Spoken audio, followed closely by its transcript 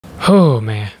Oh,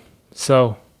 man.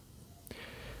 So,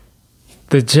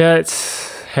 the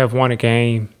Jets have won a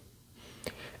game,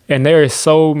 and there is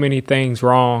so many things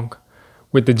wrong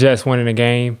with the Jets winning a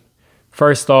game.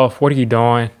 First off, what are you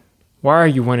doing? Why are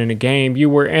you winning the game? You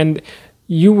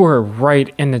were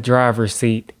right in the driver's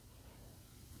seat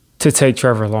to take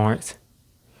Trevor Lawrence.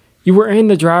 You were in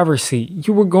the driver's seat.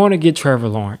 You were going to get Trevor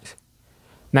Lawrence.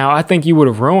 Now, I think you would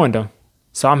have ruined him,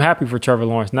 so I'm happy for Trevor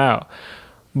Lawrence now.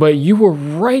 But you were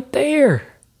right there.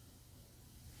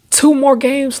 2 more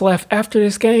games left after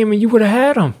this game, and you would have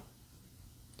had him.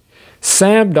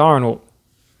 Sam Darnold.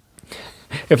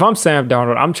 If I'm Sam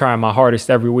Darnold, I'm trying my hardest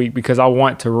every week because I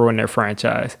want to ruin their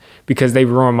franchise, because they've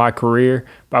ruined my career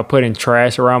by putting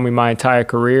trash around me my entire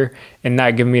career and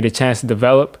not giving me the chance to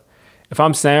develop. If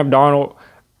I'm Sam Darnold,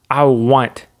 I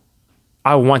want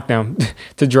them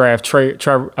to draft Trey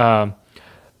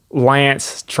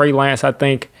Lance, I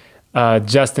think,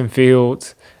 Justin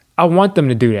Fields. I want them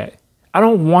to do that. I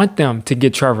don't want them to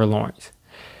get Trevor Lawrence.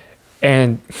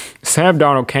 And Sam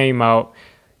Darnold came out.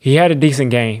 He had a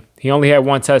decent game. He only had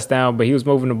 1 touchdown, but he was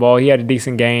moving the ball. He had a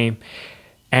decent game.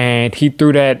 And he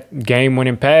threw that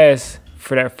game-winning pass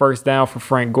for that first down for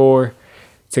Frank Gore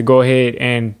to go ahead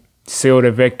and seal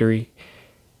the victory.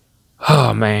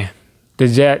 Oh, man. The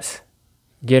Jets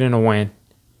getting a win.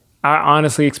 I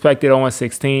honestly expected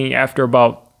 0-16 after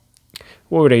about,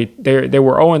 what were they? They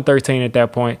were 0-13 at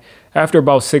that point. After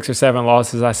about 6 or 7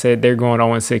 losses, I said they're going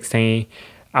 0-16.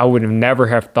 I would have never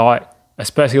have thought,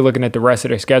 especially looking at the rest of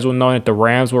their schedule, knowing that the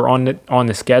Rams were on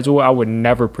the schedule, I would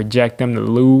never project them to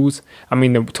lose. I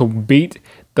mean, to beat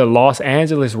the Los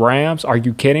Angeles Rams. Are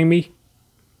you kidding me?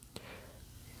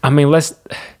 I mean, let's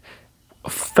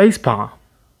facepalm.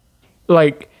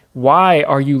 Like, why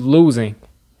are you losing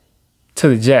to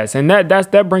the Jets? And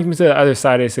that brings me to the other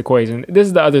side of this equation. This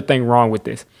is the other thing wrong with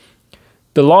this.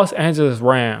 The Los Angeles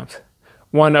Rams,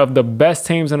 one of the best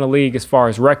teams in the league as far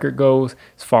as record goes,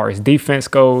 as far as defense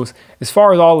goes, as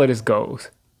far as all of this goes.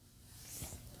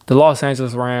 The Los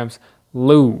Angeles Rams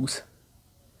lose.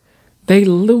 They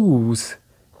lose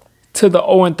to the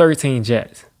 0-13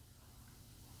 Jets.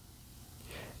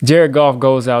 Jared Goff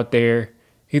goes out there.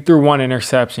 He threw 1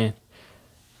 interception.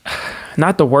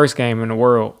 Not the worst game in the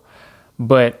world,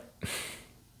 but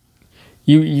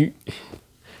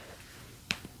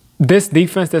this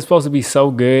defense that's supposed to be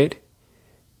so good,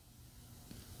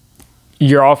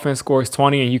 your offense scores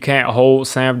 20 and you can't hold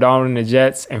Sam Darnold and the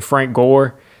Jets and Frank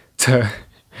Gore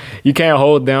you can't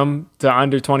hold them to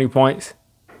under 20 points.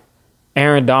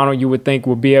 Aaron Donald, you would think,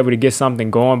 would be able to get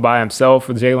something going by himself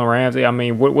with Jalen Ramsey. I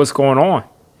mean, what's going on?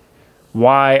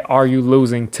 Why are you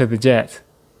losing to the Jets?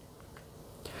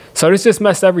 So this just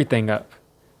messed everything up.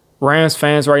 Rams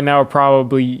fans right now are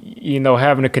probably,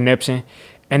 having a conniption.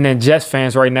 And then Jets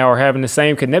fans right now are having the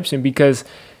same conniption because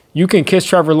you can kiss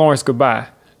Trevor Lawrence goodbye.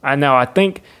 I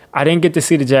think I didn't get to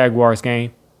see the Jaguars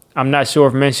game. I'm not sure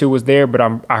if Minshew was there, but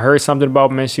I heard something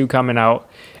about Minshew coming out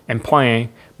and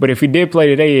playing. But if he did play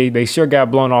today, they sure got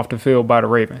blown off the field by the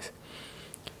Ravens.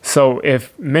 So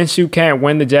if Minshew can't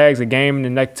win the Jags a game in the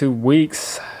next 2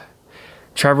 weeks,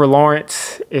 Trevor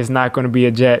Lawrence is not going to be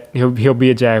a Jet. He'll be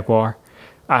a Jaguar.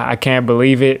 I can't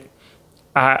believe it.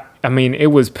 I mean, it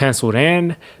was penciled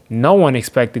in. No one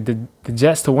expected the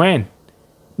Jets to win.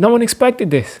 No one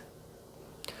expected this.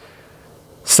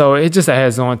 So it just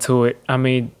adds on to it. I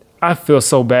mean, I feel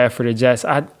so bad for the Jets.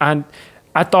 I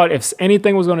thought if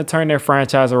anything was going to turn their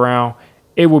franchise around,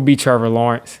 it would be Trevor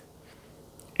Lawrence.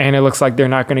 And it looks like they're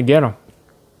not going to get him.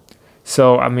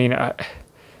 So, I mean,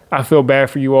 I feel bad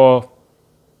for you all.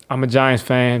 I'm a Giants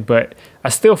fan, but I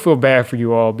still feel bad for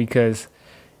you all because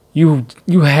you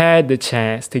had the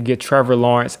chance to get Trevor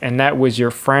Lawrence, and that was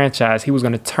your franchise. He was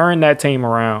going to turn that team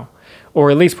around, or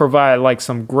at least provide like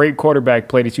some great quarterback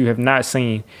play that you have not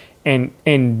seen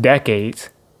in decades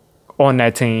on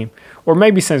that team, or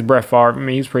maybe since Brett Favre. I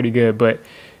mean, he's pretty good, but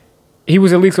he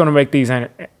was at least going to make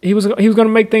he was going to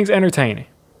make things entertaining.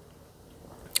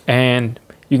 And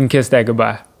you can kiss that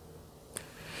goodbye.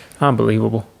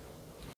 Unbelievable.